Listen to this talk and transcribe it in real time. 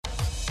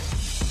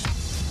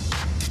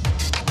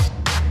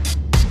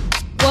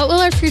What will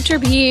our future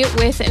be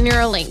with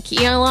Neuralink?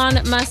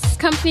 Elon Musk's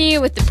company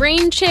with the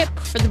brain chip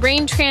for the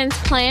brain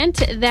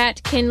transplant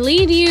that can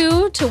lead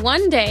you to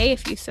one day,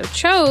 if you so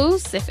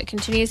chose, if it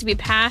continues to be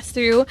passed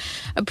through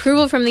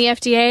approval from the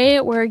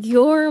FDA, where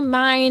your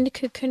mind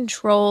could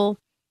control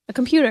a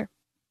computer.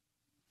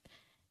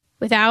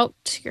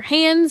 Without your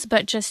hands,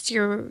 but just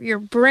your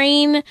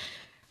brain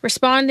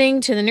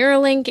responding to the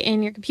Neuralink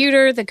in your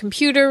computer. The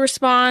computer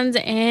responds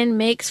and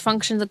makes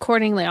functions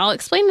accordingly. I'll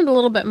explain it a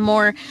little bit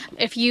more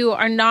if you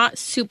are not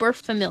super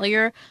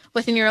familiar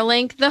with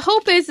Neuralink. The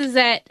hope is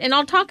that, and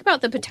I'll talk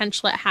about the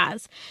potential it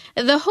has.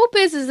 The hope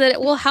is that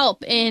it will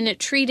help in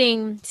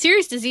treating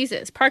serious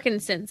diseases,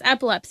 Parkinson's,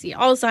 epilepsy,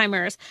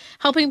 Alzheimer's,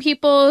 helping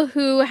people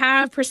who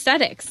have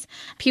prosthetics,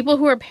 people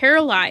who are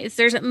paralyzed.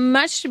 There's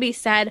much to be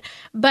said,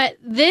 but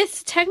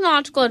this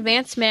technological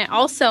advancement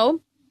also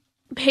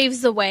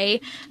paves the way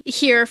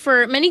here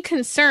for many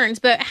concerns,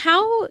 but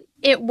how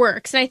it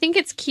works, and I think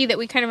it's key that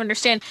we kind of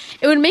understand,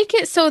 it would make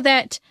it so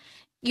that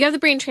you have the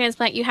brain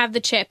transplant, you have the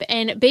chip,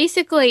 and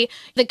basically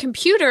the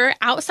computer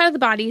outside of the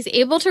body is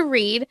able to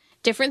read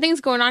different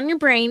things going on in your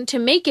brain to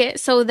make it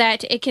so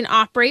that it can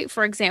operate,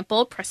 for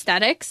example,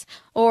 prosthetics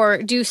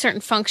or do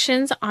certain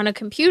functions on a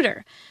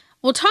computer.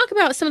 We'll talk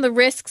about some of the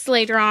risks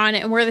later on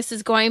and where this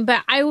is going,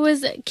 but I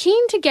was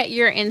keen to get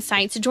your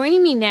insights.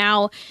 Joining me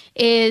now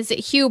is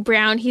Hugh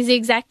Brown. He's the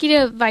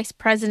Executive Vice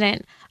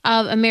President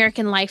of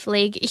American Life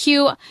League.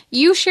 Hugh,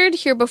 you shared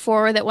here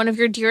before that one of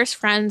your dearest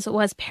friends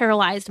was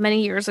paralyzed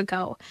many years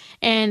ago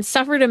and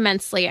suffered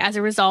immensely as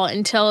a result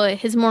until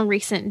his more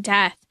recent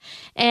death.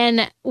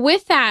 And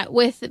with that,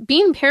 with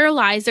being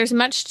paralyzed, there's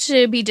much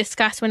to be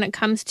discussed when it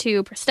comes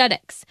to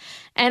prosthetics.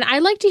 And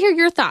I'd like to hear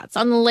your thoughts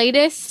on the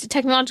latest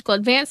technological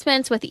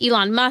advancements with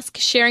Elon Musk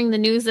sharing the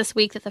news this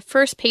week that the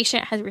first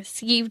patient has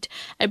received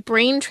a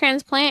brain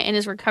transplant and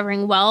is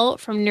recovering well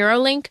from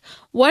Neuralink.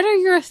 What are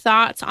your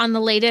thoughts on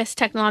the latest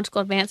technological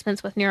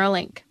advancements with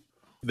Neuralink?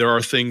 There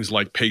are things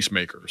like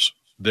pacemakers.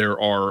 There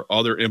are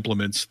other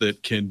implements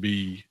that can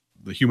be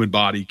the human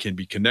body can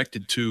be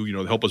connected to,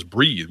 to help us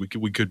breathe.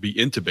 We could be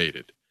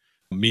intubated,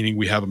 meaning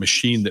we have a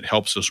machine that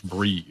helps us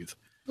breathe.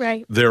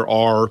 Right. There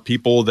are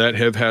people that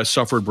have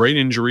suffered brain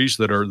injuries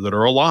that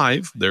are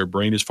alive. Their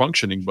brain is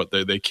functioning, but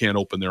they can't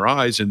open their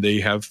eyes, and they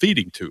have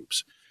feeding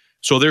tubes.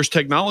 So there's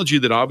technology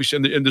that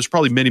obviously, and there's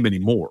probably many, many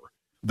more.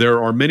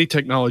 There are many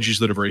technologies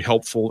that are very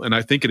helpful, and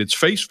I think at its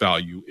face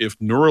value, if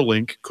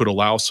Neuralink could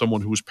allow someone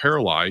who is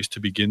paralyzed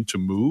to begin to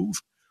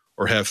move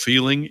or have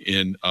feeling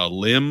in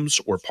limbs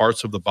or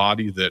parts of the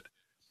body that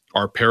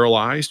are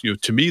paralyzed,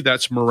 to me,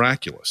 that's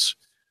miraculous.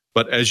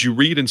 But as you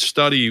read and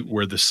study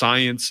where the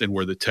science and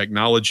where the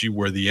technology,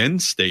 where the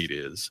end state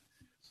is,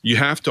 you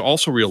have to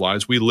also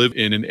realize we live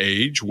in an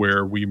age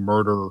where we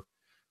murder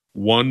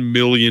 1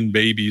 million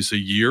babies a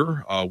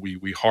year.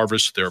 We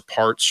harvest their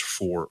parts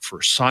for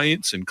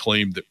science and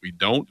claim that we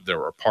don't.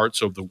 There are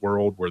parts of the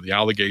world where the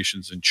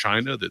allegations in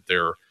China that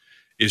there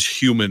is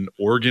human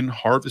organ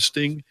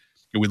harvesting.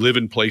 And we live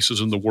in places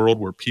in the world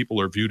where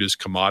people are viewed as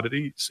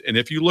commodities. And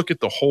if you look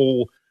at the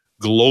whole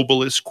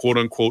globalist, quote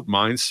unquote,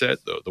 mindset,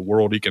 the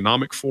World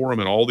Economic Forum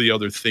and all the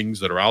other things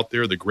that are out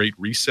there, the Great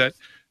Reset,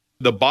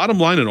 the bottom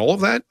line in all of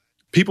that,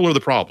 people are the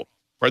problem,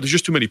 right? There's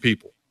just too many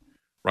people,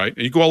 right?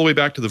 And you go all the way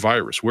back to the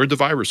virus. Where'd the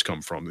virus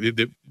come from?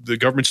 The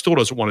government still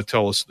doesn't want to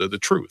tell us the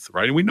truth,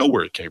 right? And we know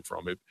where it came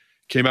from. It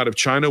came out of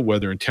China,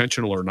 whether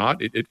intentional or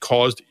not. It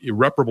caused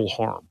irreparable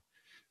harm.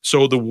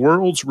 So the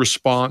world's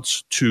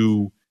response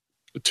to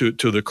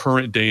the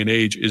current day and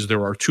age is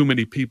there are too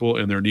many people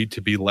and there need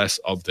to be less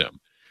of them.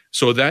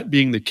 So that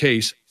being the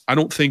case, I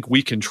don't think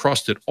we can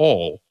trust at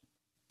all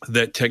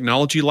that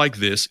technology like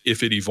this,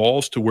 if it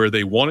evolves to where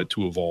they want it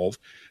to evolve,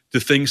 to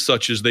things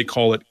such as they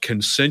call it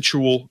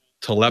consensual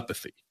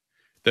telepathy.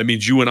 That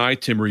means you and I,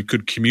 Timmerie,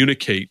 could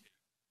communicate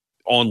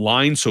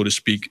online, so to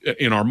speak,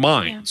 in our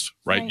minds,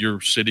 right?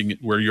 You're sitting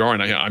where you are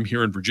and I'm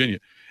here in Virginia.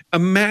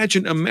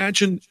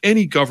 Imagine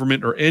any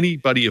government or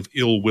anybody of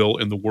ill will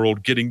in the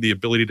world getting the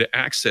ability to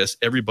access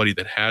everybody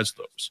that has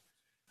those.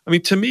 I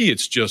mean, to me,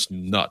 it's just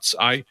nuts.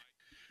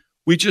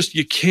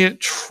 You can't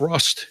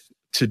trust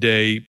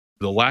today.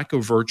 The lack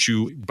of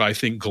virtue, I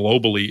think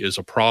globally, is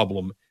a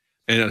problem.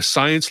 And a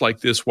science like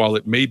this, while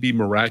it may be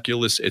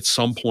miraculous at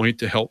some point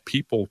to help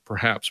people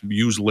perhaps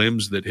use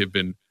limbs that have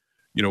been,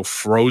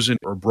 frozen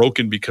or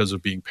broken because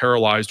of being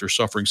paralyzed or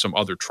suffering some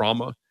other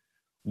trauma,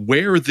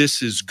 where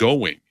this is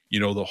going,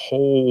 the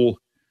whole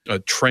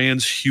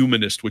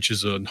transhumanist, which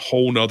is a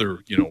whole nother,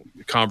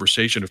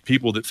 conversation of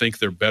people that think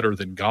they're better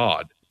than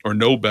God or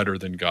know better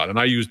than God. And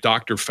I use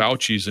Dr.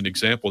 Fauci as an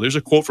example. There's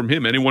a quote from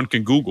him. Anyone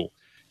can Google.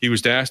 He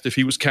was asked if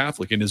he was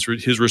Catholic, and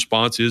his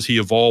response is he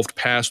evolved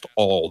past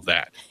all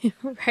that.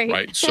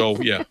 Right. So,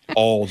 yeah,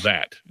 all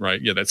that.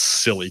 Right. Yeah, that's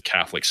silly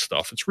Catholic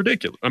stuff. It's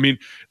ridiculous. I mean,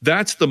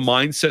 that's the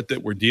mindset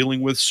that we're dealing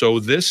with. So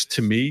this,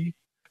 to me,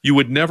 you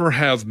would never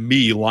have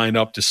me line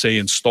up to say,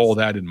 install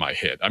that in my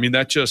head. I mean,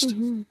 that just,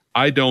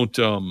 I don't,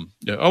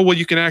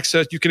 you can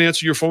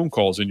answer your phone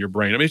calls in your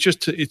brain. I mean,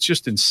 it's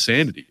just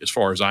insanity as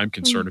far as I'm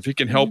concerned. If it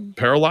can help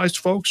paralyzed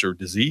folks or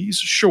disease,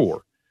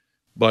 sure.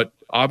 But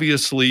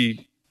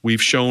obviously,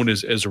 we've shown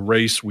as a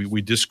race,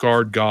 we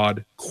discard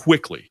God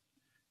quickly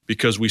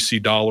because we see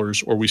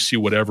dollars or we see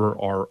whatever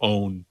our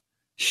own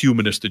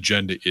humanist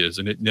agenda is.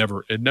 And it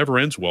never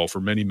ends well for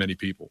many, many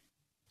people.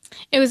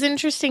 It was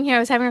interesting here. I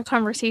was having a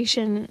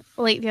conversation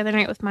late the other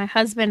night with my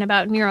husband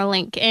about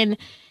Neuralink, and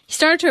he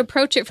started to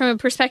approach it from a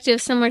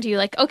perspective similar to you,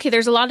 like, okay,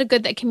 there's a lot of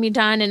good that can be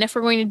done, and if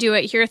we're going to do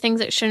it, here are things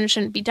that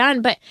shouldn't be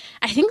done. But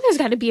I think there's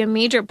got to be a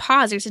major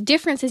pause. There's a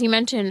difference, as you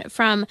mentioned,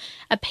 from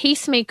a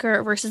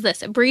pacemaker versus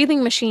this, a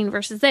breathing machine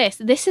versus this.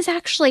 This is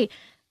actually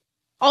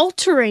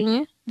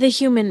altering the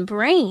human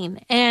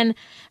brain, and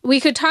we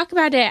could talk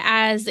about it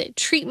as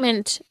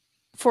treatment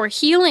for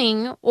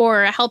healing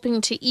or helping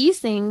to ease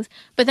things.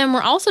 But then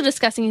we're also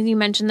discussing, as you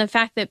mentioned, the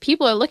fact that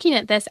people are looking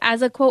at this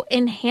as a, quote,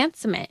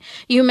 enhancement.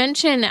 You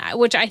mentioned,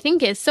 which I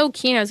think is so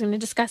key, and I was going to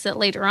discuss it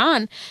later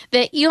on,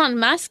 that Elon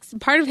Musk's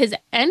part of his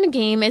end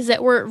game is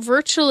that we're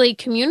virtually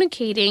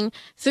communicating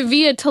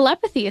via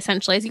telepathy,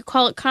 essentially, as you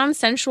call it,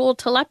 consensual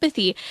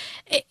telepathy.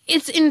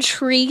 It's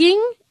intriguing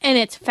and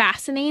it's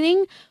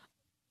fascinating,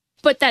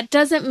 but that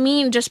doesn't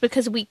mean just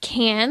because we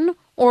can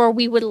or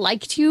we would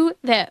like to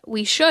that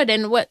we should.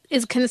 And what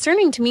is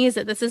concerning to me is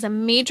that this is a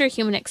major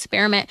human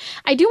experiment.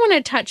 I do want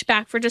to touch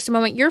back for just a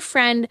moment. Your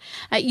friend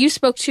you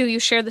spoke to, you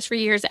shared this for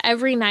years,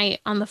 every night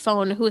on the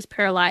phone, who is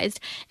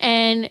paralyzed.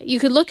 And you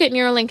could look at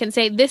Neuralink and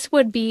say this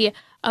would be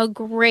a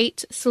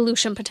great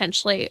solution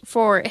potentially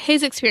for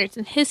his experience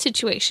and his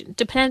situation,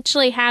 to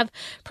potentially have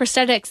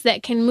prosthetics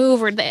that can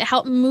move or that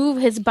help move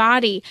his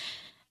body.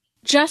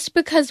 Just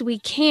because we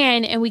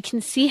can, and we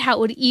can see how it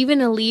would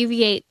even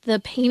alleviate the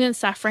pain and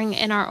suffering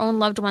in our own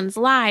loved ones'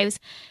 lives,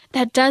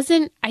 that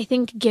doesn't, I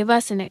think, give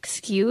us an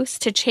excuse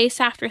to chase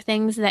after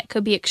things that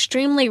could be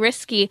extremely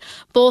risky,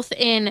 both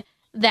in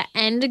the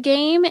end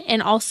game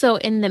and also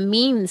in the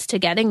means to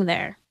getting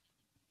there.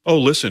 Oh,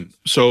 listen.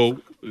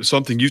 So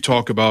something you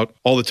talk about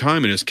all the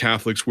time, and as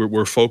Catholics,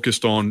 we're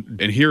focused on,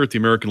 and here at the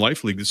American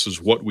Life League, this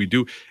is what we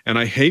do. And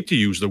I hate to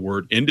use the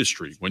word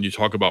industry when you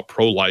talk about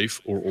pro-life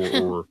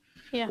or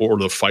yeah, or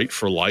the fight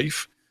for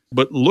life.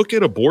 But look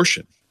at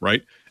abortion,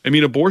 right? I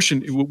mean,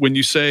 abortion, when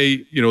you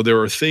say,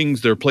 there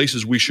are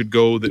places we should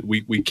go that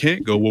we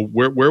can't go. Well,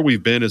 where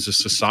we've been as a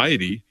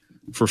society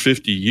for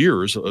 50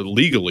 years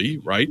legally,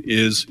 right,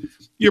 is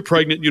you're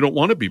pregnant, you don't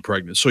want to be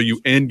pregnant, so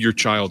you end your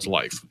child's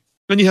life.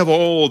 Then you have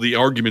all the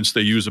arguments they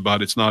use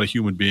about it's not a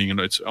human being and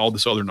it's all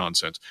this other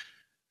nonsense.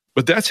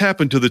 But that's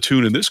happened to the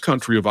tune in this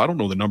country of, I don't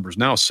know the numbers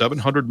now,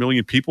 700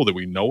 million people that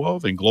we know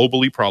of, and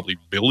globally probably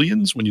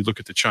billions when you look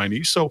at the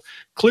Chinese. So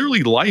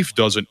clearly life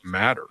doesn't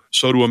matter.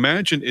 So to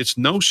imagine, it's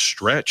no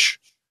stretch,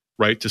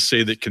 right, to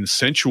say that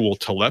consensual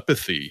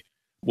telepathy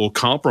will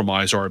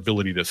compromise our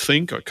ability to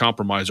think, or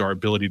compromise our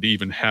ability to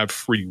even have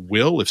free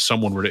will if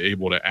someone were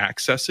able to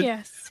access it.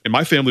 Yes. In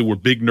my family, we're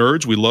big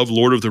nerds. We love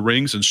Lord of the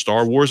Rings and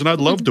Star Wars, and I'd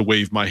love to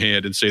wave my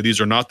hand and say, these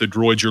are not the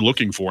droids you're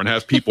looking for, and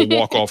have people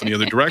walk off in the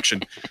other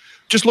direction.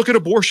 Just look at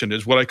abortion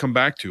is what I come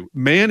back to.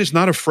 Man is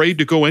not afraid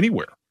to go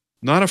anywhere,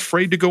 not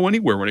afraid to go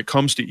anywhere when it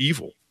comes to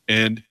evil.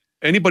 And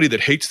anybody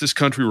that hates this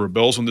country,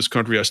 rebels on this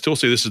country, I still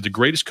say this is the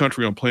greatest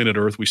country on planet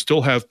Earth. We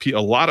still have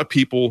a lot of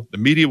people, the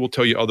media will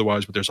tell you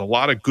otherwise, but there's a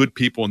lot of good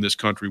people in this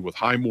country with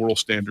high moral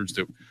standards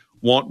that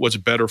want what's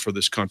better for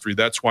this country.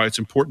 That's why it's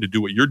important to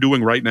do what you're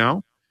doing right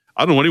now.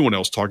 I don't know anyone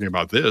else talking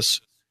about this.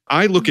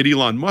 I look at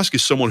Elon Musk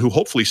as someone who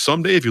hopefully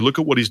someday, if you look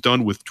at what he's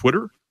done with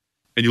Twitter,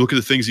 and you look at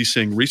the things he's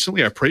saying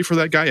recently, I pray for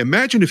that guy.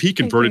 Imagine if he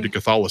converted to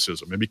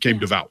Catholicism and became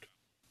devout.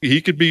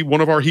 He could be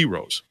one of our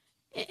heroes.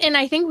 And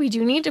I think we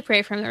do need to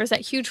pray for him. There was that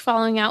huge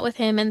falling out with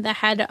him and the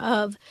head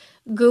of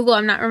Google,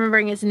 I'm not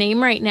remembering his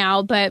name right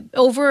now, but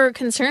over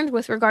concerned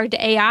with regard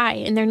to AI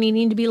and there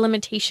needing to be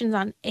limitations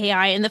on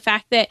AI, and the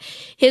fact that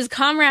his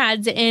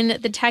comrades in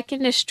the tech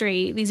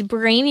industry, these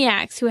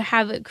brainiacs who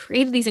have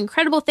created these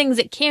incredible things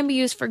that can be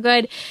used for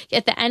good,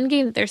 yet the end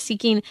game that they're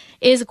seeking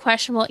is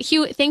questionable.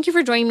 Hugh, thank you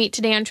for joining me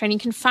today on Trend. You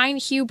can find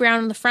Hugh Brown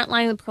on the front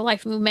line of the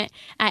pro-life movement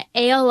at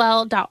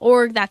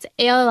ALL.org. That's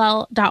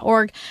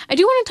ALL.org. I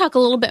do want to talk a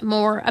little bit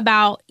more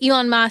about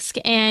Elon Musk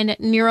and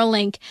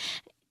Neuralink.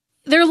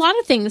 There are a lot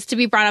of things to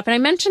be brought up, and I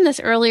mentioned this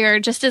earlier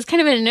just as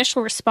kind of an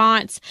initial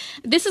response.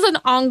 This is an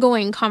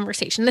ongoing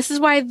conversation. This is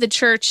why the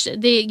church,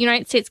 the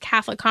United States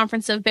Catholic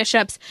Conference of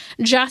Bishops,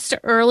 just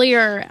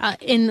earlier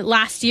in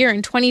last year,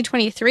 in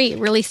 2023,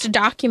 released a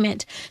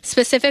document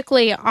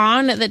specifically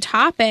on the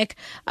topic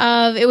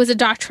of, it was a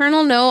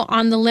doctrinal note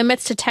on the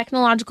limits to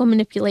technological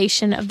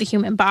manipulation of the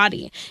human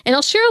body. And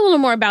I'll share a little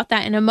more about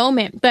that in a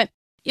moment, but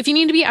if you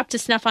need to be up to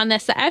snuff on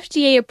this, the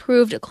FDA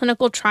approved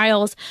clinical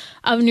trials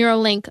of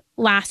Neuralink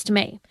last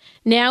May.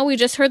 Now, we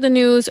just heard the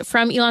news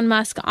from Elon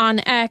Musk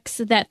on X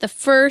that the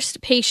first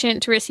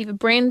patient to receive a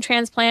brain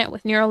transplant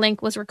with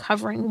Neuralink was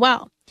recovering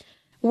well.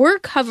 We're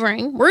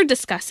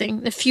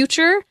discussing the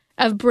future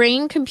of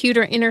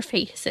brain-computer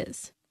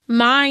interfaces,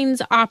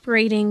 minds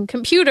operating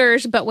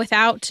computers, but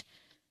without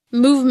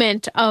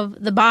movement of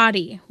the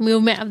body,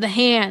 movement of the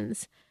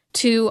hands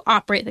to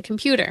operate the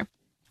computer.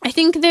 I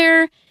think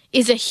there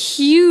is a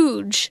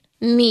huge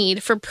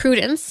need for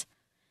prudence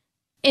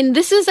And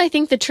this is, I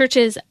think, the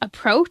church's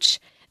approach,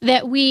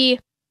 that we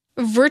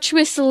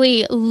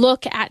virtuously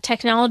look at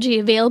technology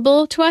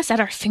available to us at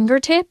our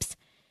fingertips,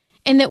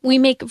 and that we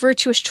make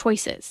virtuous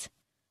choices,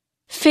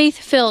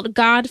 faith-filled,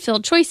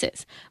 God-filled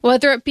choices,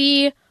 whether it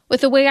be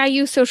with the way I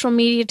use social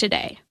media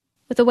today,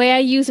 with the way I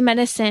use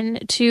medicine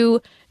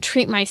to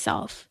treat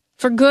myself,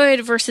 for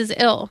good versus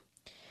ill.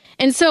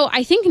 And so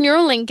I think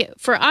Neuralink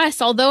for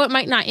us, although it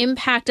might not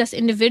impact us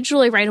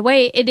individually right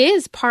away, it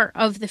is part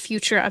of the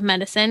future of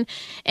medicine.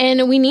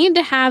 And we need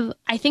to have,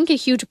 I think, a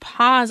huge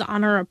pause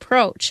on our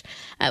approach.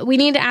 We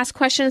need to ask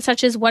questions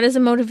such as, what is the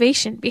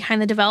motivation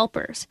behind the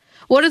developers?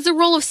 What is the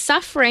role of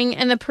suffering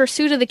and the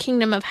pursuit of the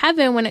kingdom of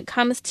heaven when it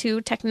comes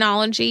to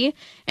technology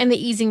and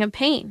the easing of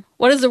pain?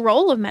 What is the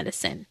role of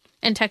medicine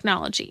and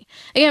technology?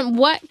 Again,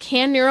 what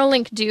can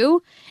Neuralink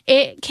do?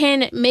 It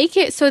can make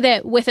it so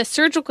that with a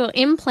surgical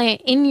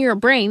implant in your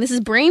brain, this is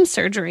brain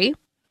surgery,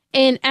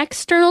 an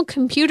external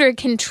computer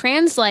can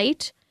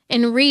translate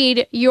and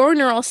read your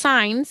neural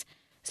signs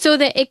so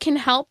that it can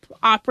help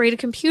operate a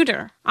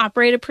computer,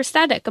 operate a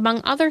prosthetic,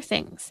 among other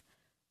things.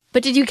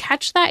 But did you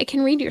catch that? It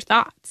can read your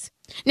thoughts.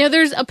 Now,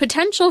 there's a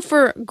potential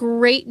for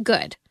great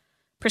good.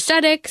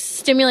 Prosthetics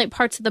stimulate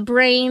parts of the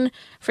brain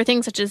for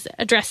things such as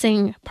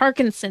addressing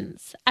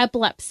Parkinson's,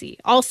 epilepsy,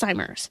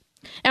 Alzheimer's.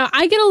 Now,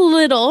 I get a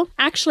little,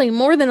 actually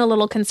more than a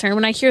little concerned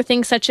when I hear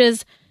things such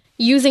as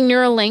using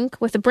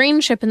Neuralink with a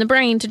brain chip in the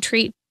brain to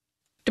treat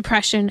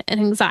depression and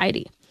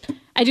anxiety.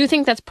 I do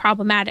think that's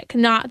problematic.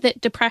 Not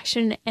that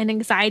depression and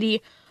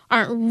anxiety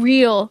aren't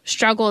real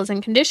struggles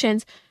and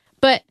conditions,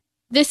 but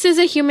this is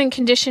a human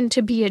condition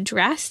to be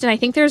addressed. And I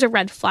think there's a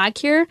red flag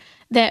here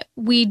that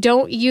we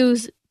don't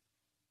use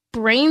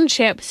brain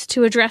chips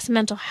to address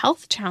mental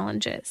health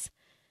challenges.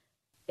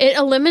 It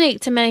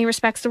eliminates, in many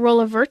respects, the role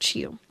of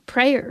virtue,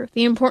 prayer,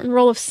 the important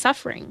role of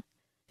suffering,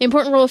 the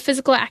important role of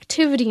physical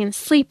activity and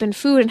sleep and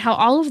food, and how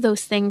all of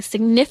those things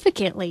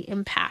significantly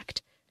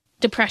impact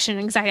depression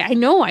and anxiety. I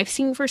know I've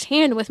seen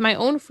firsthand with my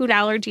own food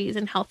allergies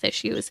and health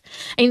issues.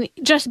 And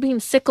just being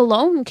sick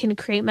alone can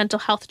create mental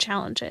health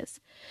challenges.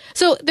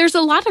 So there's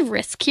a lot of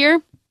risk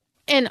here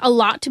and a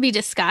lot to be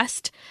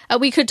discussed.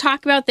 We could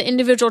talk about the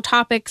individual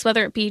topics,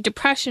 whether it be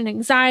depression,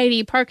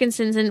 anxiety,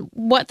 Parkinson's, and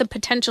what the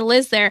potential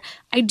is there.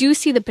 I do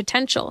see the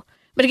potential.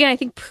 But again, I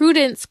think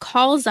prudence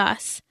calls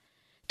us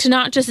to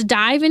not just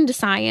dive into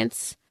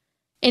science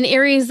in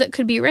areas that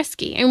could be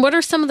risky. And what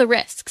are some of the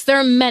risks? There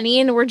are many,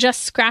 and we're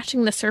just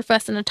scratching the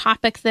surface in a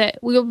topic that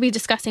we will be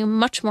discussing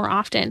much more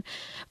often.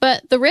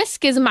 But the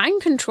risk is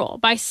mind control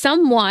by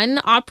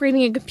someone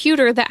operating a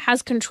computer that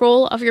has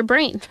control of your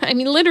brain. I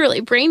mean,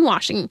 literally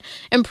brainwashing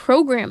and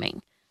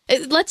programming.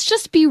 Let's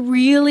just be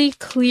really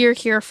clear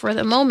here for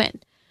the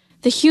moment.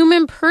 The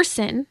human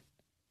person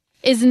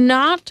is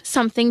not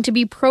something to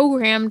be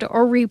programmed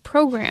or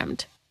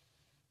reprogrammed.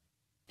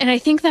 And I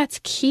think that's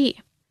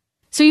key.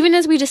 So even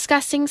as we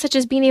discuss things such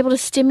as being able to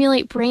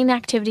stimulate brain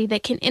activity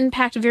that can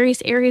impact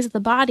various areas of the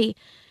body,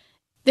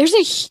 there's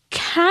a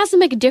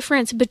cosmic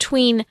difference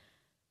between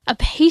a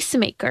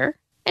pacemaker.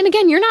 And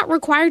again, you're not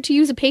required to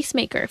use a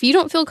pacemaker. If you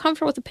don't feel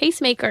comfortable with a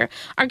pacemaker,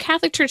 our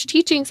Catholic Church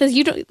teaching says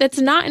that's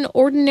not an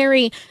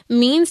ordinary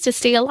means to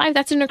stay alive.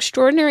 That's an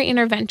extraordinary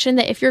intervention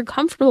that if you're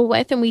comfortable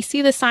with, and we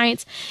see the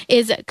science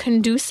is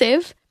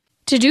conducive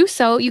to do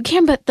so, you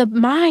can. But the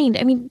mind,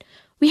 I mean,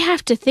 we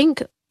have to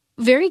think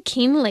very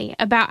keenly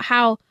about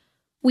how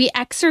we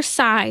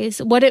exercise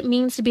what it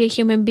means to be a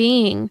human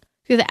being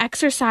through the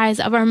exercise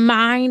of our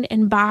mind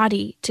and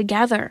body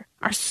together,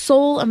 our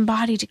soul and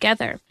body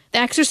together, the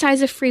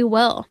exercise of free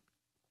will,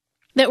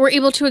 that we're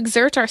able to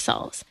exert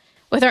ourselves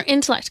with our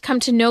intellect, come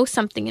to know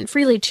something and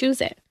freely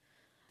choose it.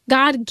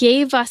 God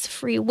gave us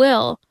free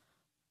will.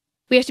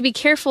 We have to be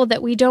careful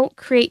that we don't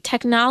create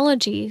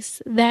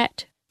technologies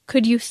that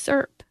could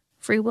usurp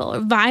free will or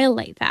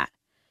violate that.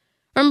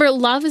 Remember,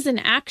 love is an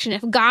action.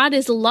 If God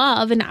is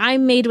love and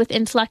I'm made with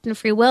intellect and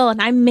free will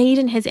and I'm made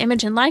in his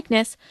image and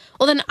likeness,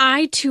 well, then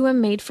I too am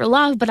made for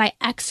love, but I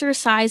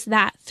exercise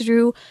that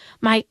through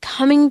my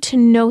coming to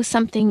know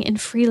something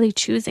and freely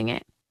choosing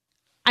it.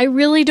 I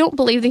really don't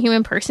believe the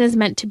human person is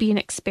meant to be an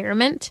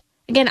experiment.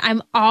 Again,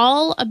 I'm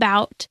all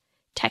about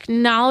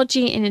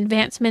technology and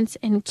advancements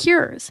and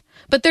cures.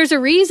 But there's a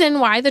reason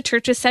why the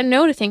church has said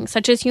no to things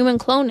such as human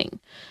cloning,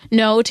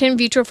 no to in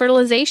vitro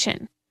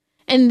fertilization.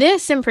 And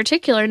this in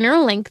particular,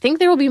 Neuralink, I think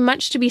there will be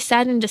much to be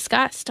said and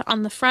discussed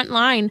on the front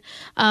line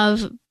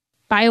of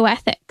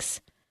bioethics.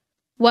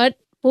 What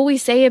will we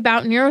say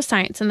about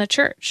neuroscience in the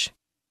church?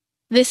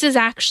 This is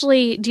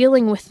actually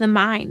dealing with the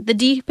mind, the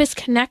deepest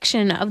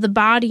connection of the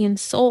body and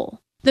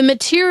soul. The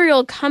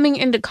material coming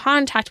into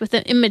contact with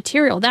the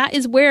immaterial. That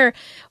is where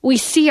we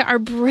see our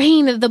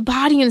brain, the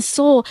body and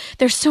soul.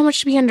 There's so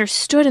much to be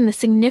understood in the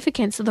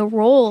significance of the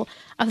role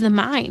of the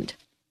mind.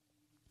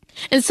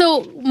 And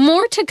so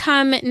more to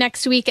come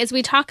next week as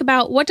we talk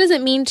about what does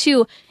it mean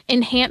to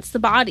enhance the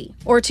body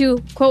or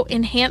to, quote,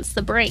 enhance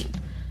the brain.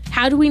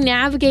 How do we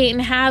navigate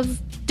and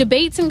have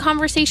debates and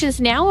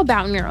conversations now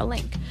about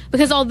Neuralink?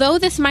 Because although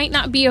this might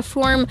not be a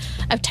form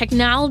of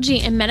technology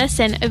and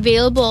medicine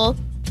available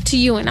to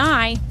you and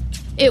I,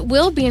 It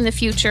will be in the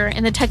future,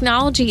 and the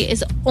technology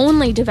is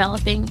only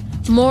developing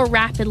more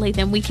rapidly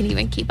than we can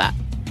even keep up.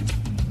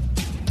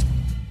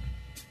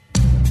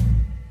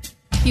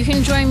 You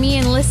can join me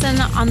and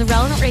listen on the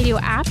Relevant Radio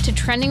app to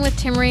Trending with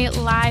Timmerie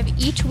live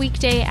each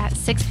weekday at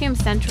 6 p.m.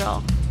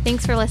 Central.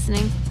 Thanks for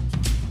listening.